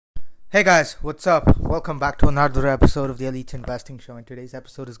Hey guys, what's up? Welcome back to another episode of the Elite Investing Show. And today's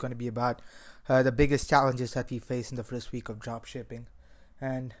episode is going to be about the biggest challenges that we face in the first week of drop shipping.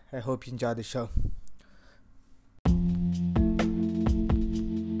 And I hope you enjoy the show.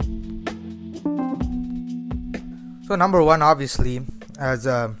 So number one, obviously, as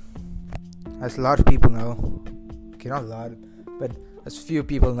a lot of people know, okay, not a lot, but as few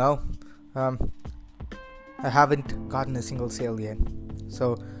people know, I haven't gotten a single sale yet.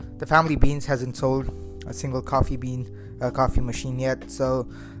 So the family beans hasn't sold a single coffee machine yet. So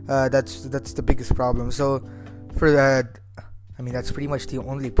that's the biggest problem. So for that, that's pretty much the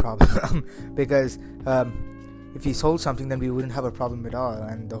only problem because if we sold something, then we wouldn't have a problem at all.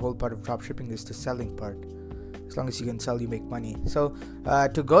 And the whole part of drop shipping is the selling part. As long as you can sell, you make money. So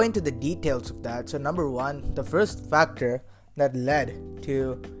to go into the details of that, so number one, the first factor that led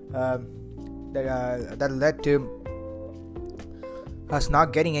to us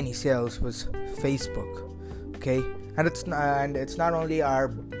not getting any sales was Facebook. Okay, and it's not only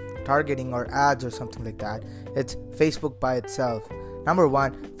our targeting or ads or something like that. It's Facebook by itself. Number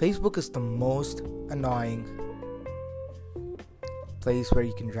one, Facebook is the most annoying place where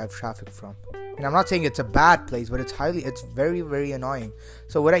you can drive traffic from. And I'm not saying it's a bad place, but it's very, very annoying.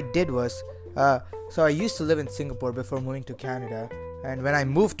 So what I did was, so I used to live in Singapore before moving to Canada. And when I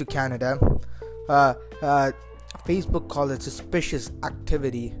moved to Canada, Facebook called it suspicious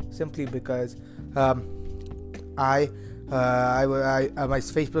activity simply because my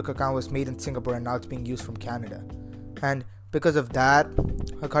Facebook account was made in Singapore and now it's being used from Canada. And because of that,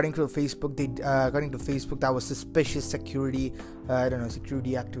 according to Facebook, that was suspicious security,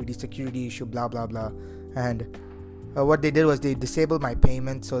 security activity, security issue, blah blah blah. And what they did was they disabled my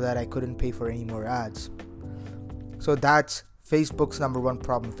payment so that I couldn't pay for any more ads. So that's Facebook's number one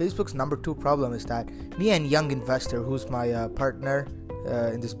problem. Facebook's number two problem is that me and Young Investor, who's my partner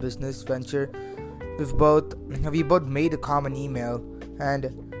in this business venture, we both made a common email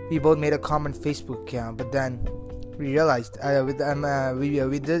and we both made a common Facebook account. But then we realized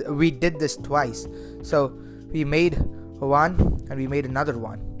we did this twice. So we made one and we made another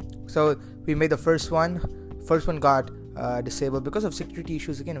one. So we made the first one got disabled because of security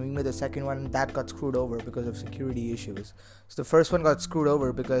issues again. We made the second one that got screwed over because of security issues. So the first one got screwed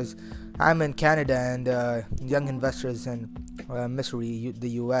over because I'm in Canada and Young Investors in Missouri, the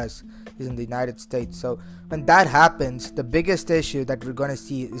US, is in the United States. So when that happens, the biggest issue that we're going to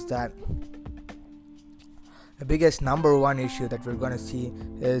see is that the biggest number one issue that we're going to see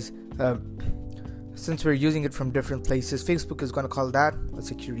is since we're using it from different places, Facebook is going to call that a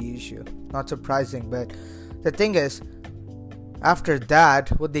security issue. Not surprising, but the thing is, after that,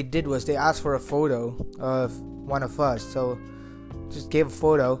 what they did was they asked for a photo of one of us. So just gave a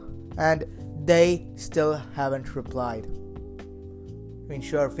photo and they still haven't replied.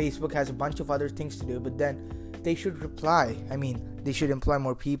 Sure, Facebook has a bunch of other things to do, but then they should reply. They should employ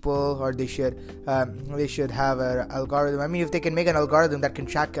more people, or they should have an algorithm. If they can make an algorithm that can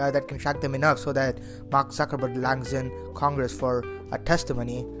track them enough so that Mark Zuckerberg lands in Congress for a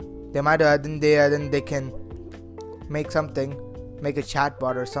testimony, they might then they can make a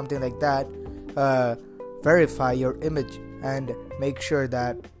chatbot or something like that, verify your image and make sure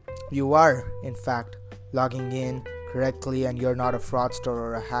that you are in fact logging in correctly and you're not a fraudster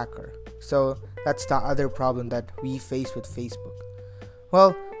or a hacker. So that's the other problem that we face with Facebook.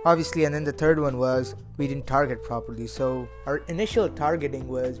 Well, obviously, and then the third one was we didn't target properly. So our initial targeting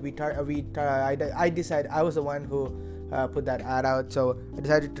was I decided I was the one who put that ad out. So I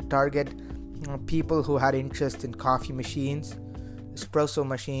decided to target people who had interest in coffee machines, espresso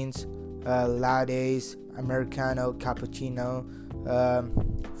machines, lattes, Americano, cappuccino,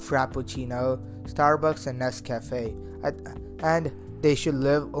 frappuccino, Starbucks, and Nescafe. And they should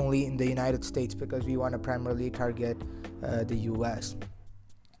live only in the United States because we want to primarily target the US.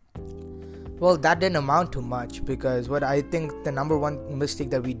 Well, that didn't amount to much because what I think the number one mistake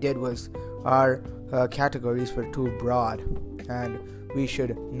that we did was our categories were too broad and we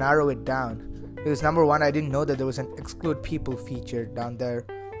should narrow it down. Because number one, I didn't know that there was an exclude people feature down there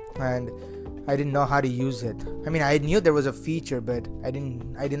and I didn't know how to use it. I knew there was a feature, but I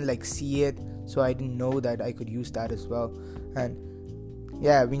didn't see it, so I didn't know that I could use that as well. And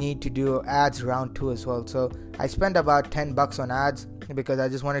yeah, we need to do ads round 2 as well. So I spent about $10 on ads because I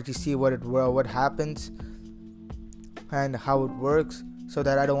just wanted to see what happens and how it works, so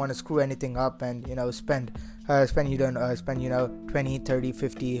that I don't want to screw anything up and spend $20, $30,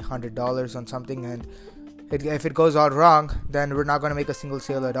 $50, $100 on something, and if it goes all wrong, then we're not going to make a single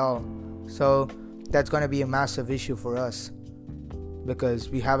sale at all. So that's going to be a massive issue for us because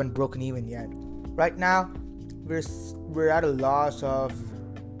we haven't broken even yet. Right now we're at a loss of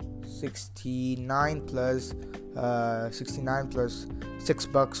 69 plus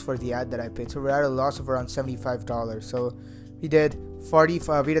 $6 for the ad that I paid. So we're at a loss of around $75. So we did 30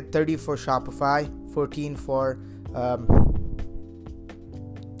 for Shopify, 14 for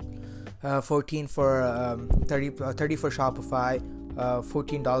 30 for Shopify,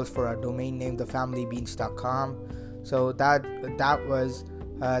 $14 for our domain name, thefamilybeans.com. So that was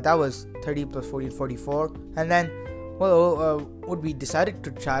 30 plus 14, 44. And then what we decided to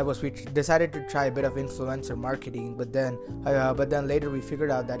try was a bit of influencer marketing, but then later we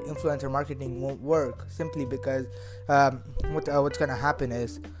figured out that influencer marketing won't work, simply because what's gonna happen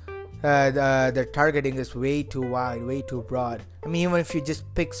is the targeting is way too wide, way too broad. I mean, even if you just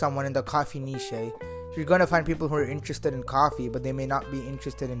pick someone in the coffee niche, you're gonna find people who are interested in coffee, but they may not be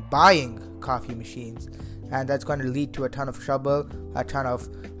interested in buying coffee machines, and that's going to lead to a ton of trouble, a ton of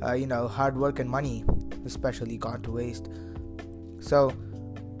hard work and money especially gone to waste. So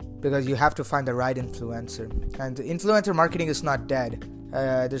because you have to find the right influencer, and influencer marketing is not dead.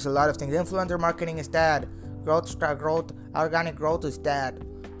 There's a lot of things. Influencer marketing is dead. Organic growth is dead.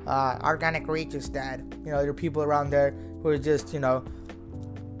 Organic reach is dead. There are people around there who are just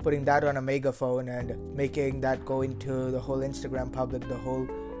putting that on a megaphone and making that go into the whole Instagram public, the whole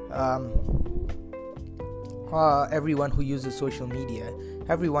everyone who uses social media,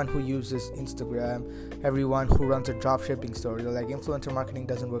 everyone who uses Instagram, everyone who runs a drop shipping store. Like, influencer marketing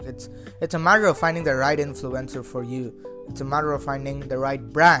doesn't work. It's a matter of finding the right influencer for you. It's a matter of finding the right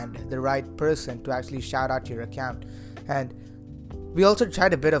brand, the right person to actually shout out your account. And we also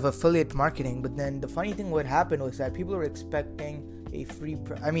tried a bit of affiliate marketing, but then the funny thing what happened was that people were expecting a free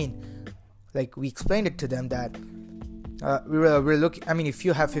we explained it to them that we're looking. I mean, if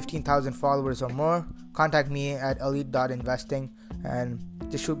you have 15,000 followers or more, contact me at elite.investing and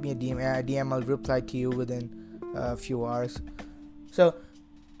just shoot me a DM. I'll reply to you within a few hours. So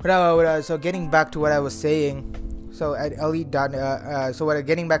getting back to what I was saying. So at elite.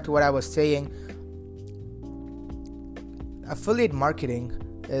 Getting back to what I was saying, affiliate marketing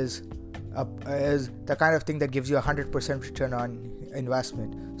is the kind of thing that gives you 100% return on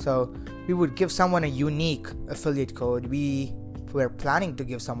investment. So we would give someone a unique affiliate code. We're planning to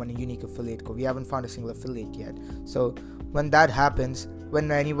give someone a unique affiliate code. We haven't found a single affiliate yet. So when that happens, when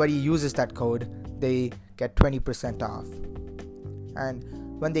anybody uses that code, they get 20% off. And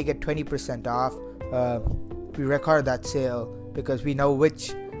when they get 20% off, we record that sale because we know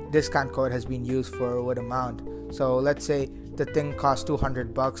which discount code has been used for what amount. So let's say the thing costs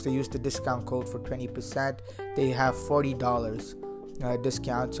 $200. They use the discount code for 20%. They have $40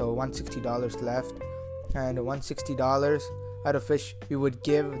 discount, so $160 left, and $160 out of which we would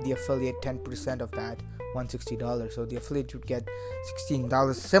give the affiliate 10% of that $160. So the affiliate would get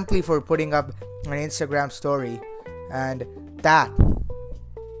 $16 simply for putting up an Instagram story, and that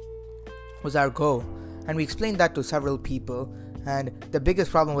was our goal. And we explained that to several people, and the biggest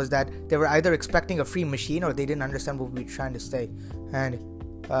problem was that they were either expecting a free machine or they didn't understand what we were trying to say, and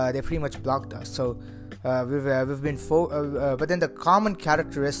they pretty much blocked us. So we've been but then the common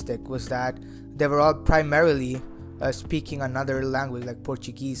characteristic was that they were all primarily speaking another language like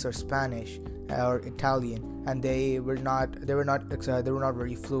Portuguese or Spanish or Italian, and they were not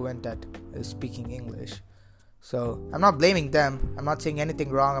very fluent at speaking English. So I'm not blaming them. I'm not saying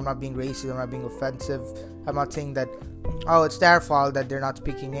anything wrong. I'm not being racist. I'm not being offensive. I'm not saying that it's their fault that they're not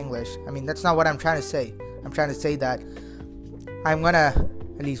speaking English. I mean, that's not what I'm trying to say. I'm trying to say that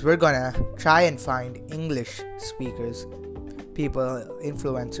we're gonna try and find English speakers, people,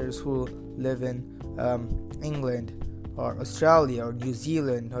 influencers who live in England or Australia or New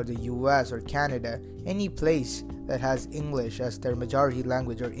Zealand or the US or Canada, any place that has English as their majority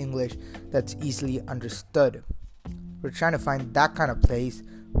language or English that's easily understood. We're trying to find that kind of place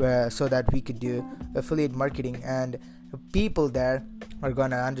so that we could do affiliate marketing, and people there are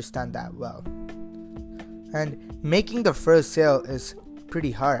gonna understand that well. And making the first sale is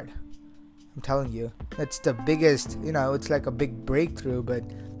pretty hard. I'm telling you, it's the biggest. It's like a big breakthrough, but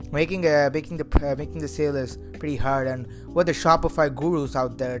making the sale is pretty hard. And what the Shopify gurus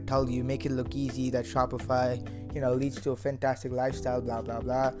out there tell you, make it look easy, that Shopify leads to a fantastic lifestyle, blah blah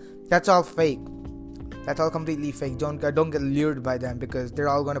blah. That's all fake. That's all completely fake. Don't get lured by them, because they're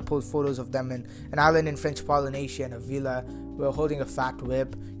all gonna post photos of them in an island in French Polynesia in a villa, holding a fat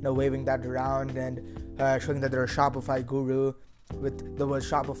whip, waving that around and showing that they're a Shopify guru with the word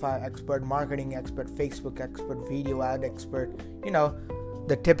Shopify expert, marketing expert, Facebook expert, video ad expert.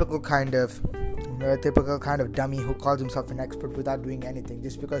 The typical kind of dummy who calls himself an expert without doing anything,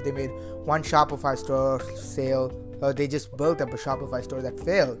 just because they made one Shopify store sale, or they just built up a Shopify store that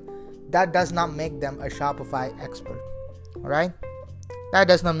failed. That does not make them a Shopify expert. Alright? That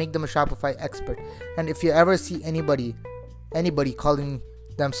does not make them a Shopify expert. And if you ever see anybody calling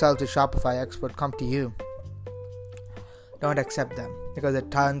themselves a Shopify expert come to you, don't accept them, because there are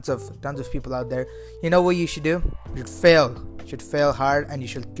tons of people out there. You know what you should do? You should fail hard, and you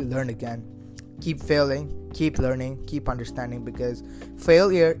should learn again. Keep failing, keep learning, keep understanding, because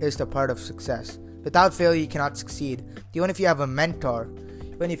failure is the part of success. Without failure, you cannot succeed. Even if you have a mentor,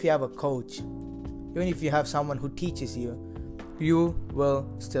 even if you have a coach, even if you have someone who teaches you, you will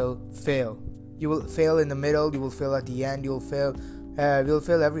still fail. You will fail in the middle, you will fail at the end, you will fail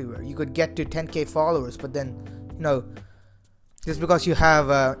everywhere. You could get to 10k followers, but then, just because you have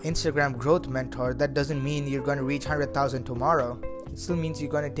an Instagram growth mentor, that doesn't mean you're going to reach 100,000 tomorrow. It still means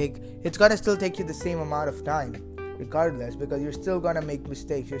it's going to still take you the same amount of time, regardless, because you're still going to make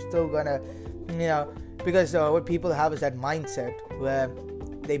mistakes. You're still going to, because what people have is that mindset where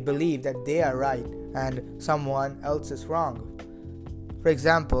they believe that they are right and someone else is wrong. For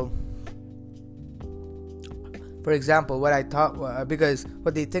example, what I thought, because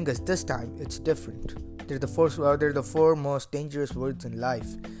what they think is this time it's different. They're the four most dangerous words in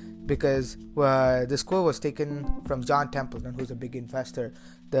life, because this quote was taken from John Templeton, who's a big investor.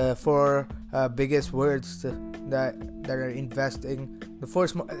 The four biggest words that are investing. The four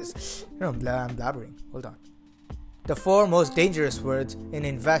I'm blabbering. Hold on. The four most dangerous words in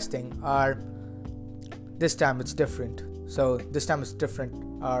investing are this time it's different. So this time it's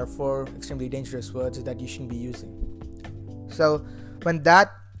different are four extremely dangerous words that you shouldn't be using. So when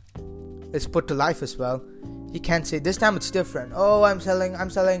that is put to life as well, you can't say this time it's different. Oh, I'm selling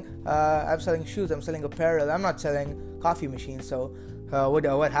shoes, I'm selling apparel, I'm not selling coffee machines. So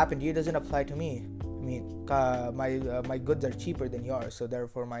what happened to you doesn't apply to me. I mean, my goods are cheaper than yours, so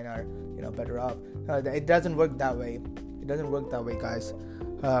therefore mine are better off. It doesn't work that way. It doesn't work that way, guys.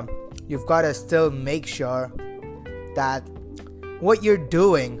 You've got to still make sure that what you're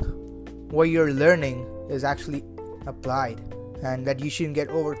doing, what you're learning is actually applied, and that you shouldn't get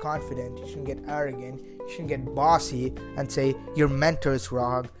overconfident, you shouldn't get arrogant, you shouldn't get bossy and say your mentor is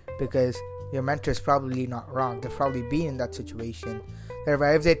wrong, because your mentor is probably not wrong. They've probably been in that situation.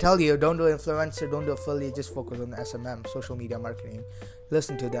 Therefore, if they tell you don't do influencer, don't do affiliate, just focus on SMM, social media marketing,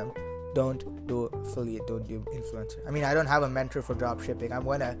 listen to them. Don't do affiliate, don't do influencer. I mean, I don't have a mentor for drop shipping. I'm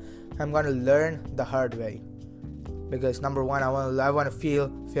gonna learn the hard way, because number one, I want to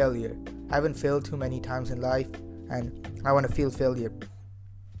feel failure. I haven't failed too many times in life, and I want to feel failure.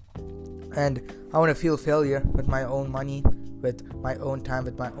 And I want to feel failure with my own money, with my own time,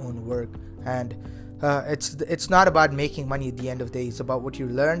 with my own work. And it's not about making money at the end of the day. It's about what you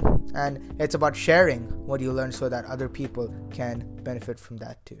learn, and it's about sharing what you learn so that other people can benefit from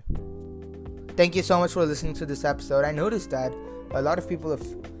that too. Thank you so much for listening to this episode. I noticed that a lot of people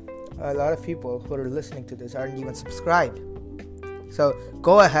who are listening to this aren't even subscribed. So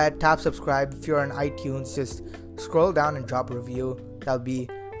go ahead, tap subscribe. If you're on iTunes, just scroll down and drop a review. That'll be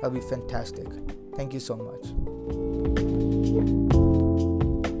fantastic. Thank you so much.